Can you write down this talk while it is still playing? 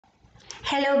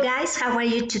Hello guys, how are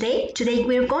you today? Today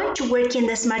we're going to work in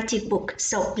the Smarty book.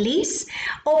 So please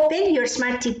open your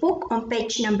Smarty book on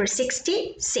page number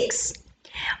 66.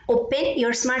 Open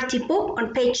your Smarty book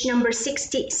on page number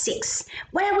 66.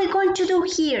 What are we going to do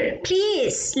here?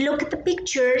 Please look at the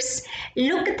pictures.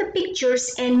 Look at the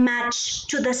pictures and match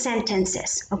to the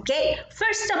sentences. Okay?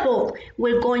 First of all,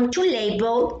 we're going to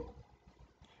label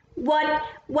what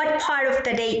part of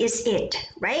the day is it,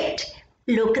 right?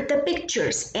 Look at the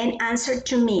pictures and answer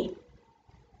to me.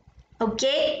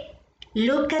 Okay?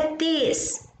 Look at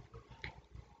this.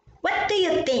 What do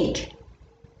you think?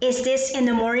 Is this in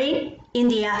the morning, in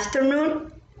the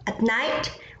afternoon, at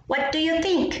night? What do you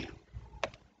think?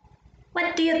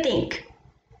 What do you think?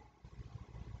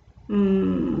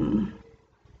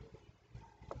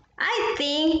 I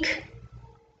think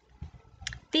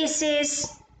this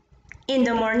is in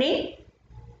the morning.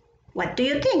 What do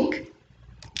you think?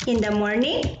 In the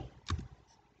morning,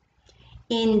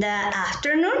 in the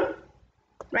afternoon,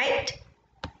 right?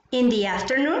 In the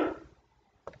afternoon.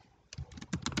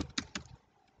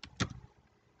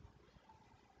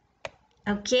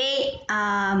 Okay,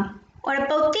 what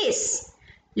about this?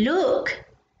 Look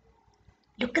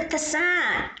at the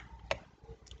sun.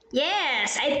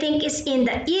 Yes, I think it's in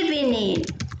the evening,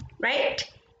 right?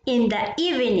 In the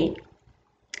evening.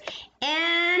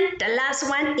 And the last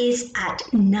one is at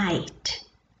night.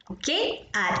 Okay,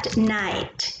 at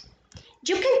night.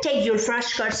 You can take your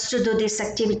flashcards to do this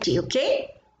activity,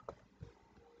 okay?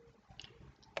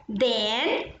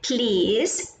 Then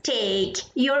please take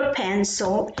your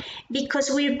pencil because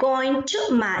we're going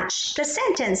to match the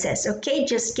sentences, okay?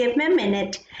 Just give me a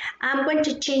minute. I'm going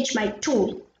to change my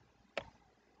tool.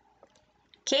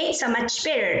 Okay, so much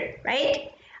better,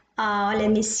 right?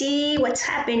 Let me see what's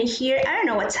happening here. I don't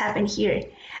know what's happened here.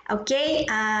 Okay,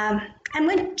 I'm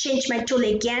going to change my tool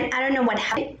again. I don't know what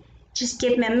happened. Just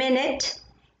give me a minute.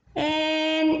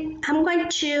 And I'm going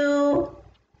to...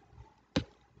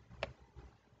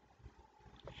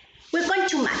 We're going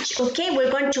to match, okay?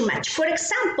 We're going to match. For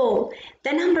example,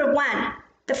 the number 1,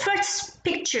 the first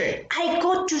picture. I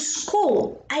go to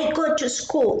school. I go to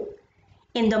school.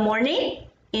 In the morning,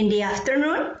 in the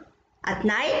afternoon, at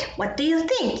night. What do you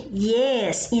think?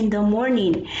 Yes, in the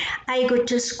morning. I go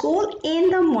to school in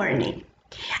the morning.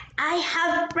 I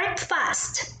have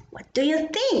breakfast. What do you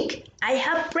think? I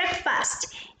have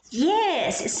breakfast.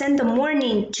 Yes, it's in the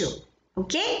morning too.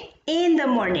 Okay? In the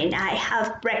morning, I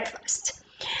have breakfast.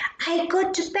 I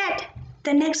go to bed.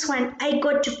 The next one, I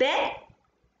go to bed.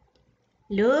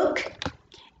 Look,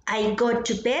 I go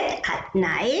to bed at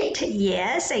night.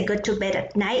 Yes, I go to bed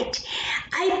at night.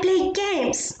 I play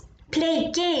games.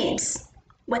 Play games.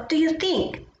 What do you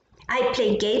think? I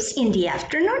play games in the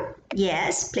afternoon.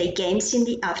 Yes, play games in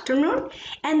the afternoon.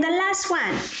 And the last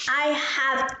one, I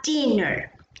have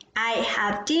dinner. I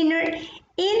have dinner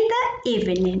in the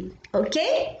evening.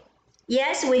 Okay?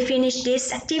 Yes, we finished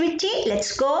this activity.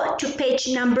 Let's go to page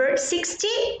number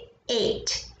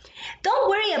 68. Don't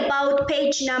worry about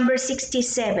page number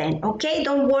 67. Okay?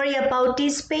 Don't worry about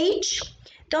this page.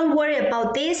 Don't worry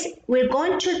about this. We're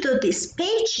going to do this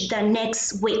page the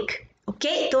next week.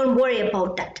 Okay? Don't worry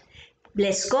about that.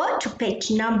 Let's go to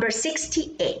page number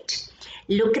 68.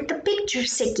 Look at the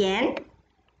pictures again.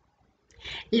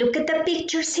 Look at the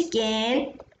pictures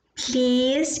again,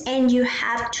 please. And you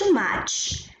have to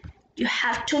match. You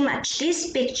have to match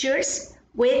these pictures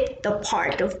with the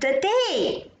part of the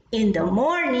day. In the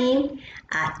morning,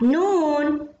 at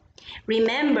noon.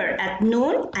 Remember, at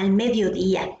noon, al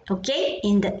mediodía, okay?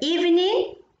 In the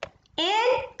evening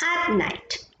and at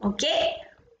night, okay?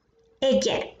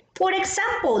 Again, for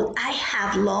example, I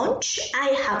have lunch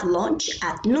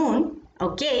at noon,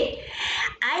 okay?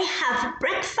 I have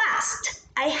breakfast.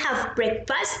 I have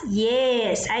breakfast,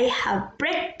 yes, I have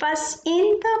breakfast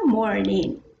in the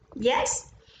morning,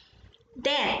 yes?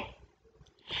 Then,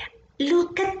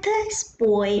 look at this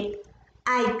boy.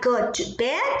 I go to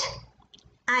bed.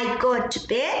 I go to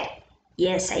bed.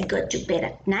 Yes, I go to bed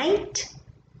at night.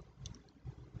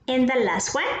 And the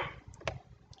last one,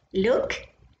 look.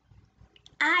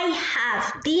 I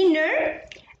have dinner.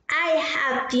 I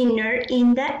have dinner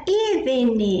in the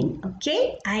evening.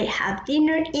 Okay, I have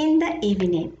dinner in the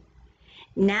evening.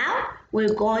 Now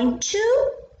we're going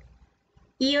to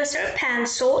use our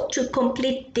pencil to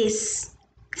complete these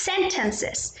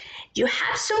sentences. You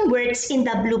have some words in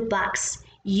the blue box.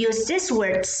 Use these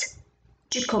words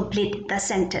to complete the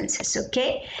sentences,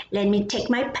 okay? Let me take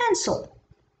my pencil.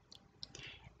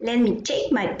 Let me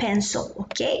take my pencil,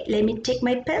 okay? Let me take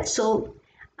my pencil.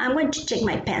 I'm going to take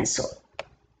my pencil.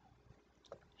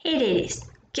 Here it is,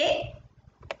 okay?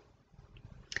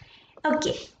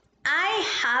 Okay, I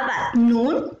have at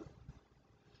noon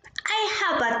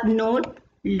have at noon?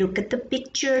 Look at the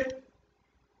picture.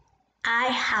 I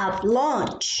have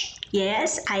lunch.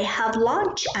 Yes, I have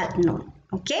lunch at noon.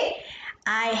 Okay,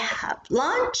 I have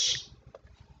lunch.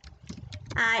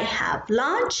 I have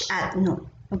lunch at noon.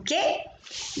 Okay,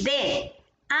 then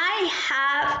I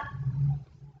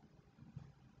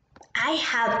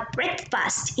have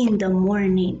breakfast in the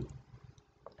morning.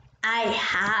 I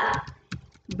have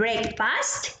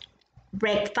breakfast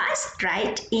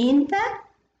right in the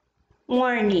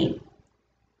morning.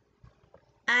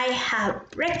 I have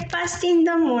breakfast in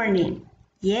the morning.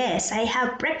 Yes, I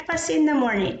have breakfast in the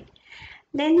morning.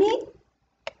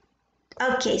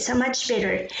 Okay, so much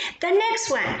better. The next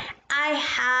one, I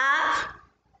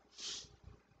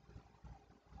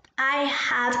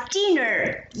have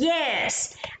dinner.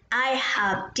 Yes, I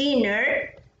have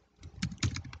dinner.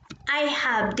 I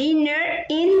have dinner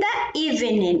in the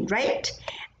evening, right?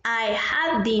 I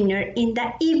have dinner in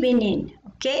the evening,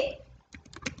 okay?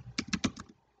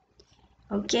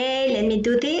 Okay, let me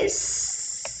do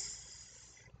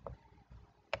this.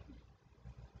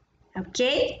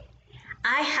 Okay,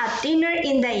 I have dinner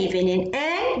in the evening,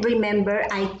 and remember,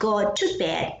 I go to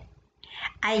bed.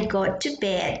 I go to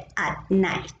bed at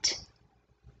night.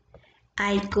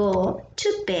 I go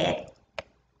to bed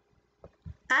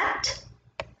at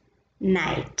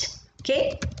night.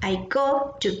 Okay, I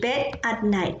go to bed at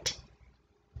night.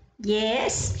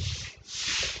 Yes,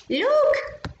 look,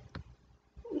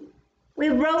 we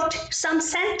wrote some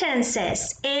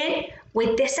sentences, and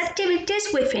with these activities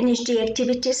we finished the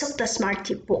activities of the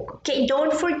Smarty book. Okay,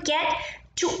 don't forget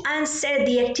to answer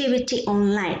the activity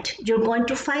online. You're going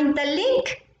to find the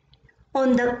link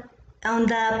on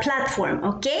the platform.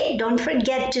 Okay, don't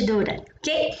forget to do that.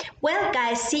 Okay, well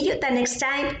guys, see you the next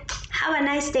time. Have a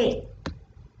nice day.